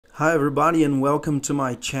Hi everybody and welcome to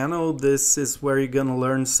my channel. This is where you're gonna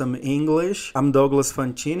learn some English. I'm Douglas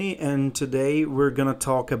Fantini and today we're gonna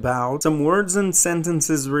talk about some words and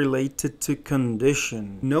sentences related to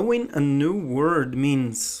condition. Knowing a new word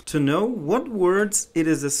means to know what words it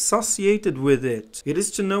is associated with it. It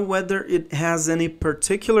is to know whether it has any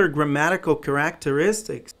particular grammatical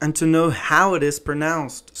characteristics and to know how it is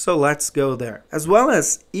pronounced. So let's go there. As well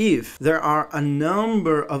as if there are a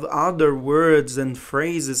number of other words and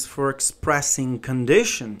phrases for expressing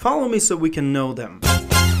condition. Follow me so we can know them.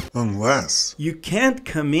 Unless. You can't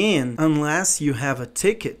come in unless you have a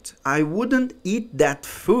ticket. I wouldn't eat that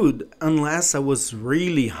food unless I was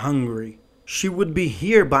really hungry. She would be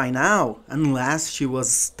here by now unless she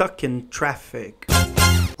was stuck in traffic.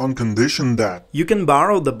 On condition that. You can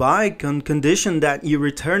borrow the bike on condition that you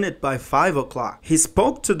return it by 5 o'clock. He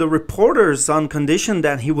spoke to the reporters on condition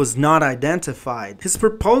that he was not identified. His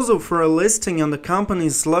proposal for a listing on the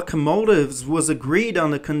company's locomotives was agreed on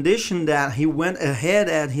the condition that he went ahead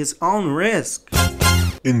at his own risk.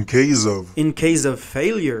 In case of. In case of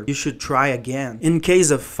failure, you should try again. In case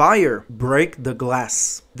of fire, break the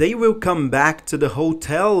glass. They will come back to the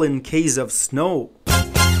hotel in case of snow.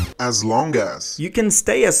 As long as. You can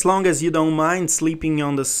stay as long as you don't mind sleeping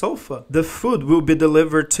on the sofa. The food will be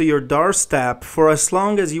delivered to your doorstep for as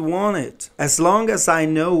long as you want it. As long as I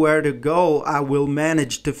know where to go, I will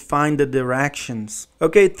manage to find the directions.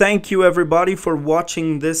 Okay, thank you everybody for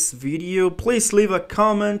watching this video. Please leave a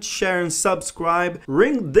comment, share and subscribe.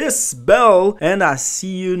 Ring this bell and I'll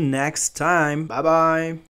see you next time. Bye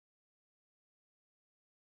bye.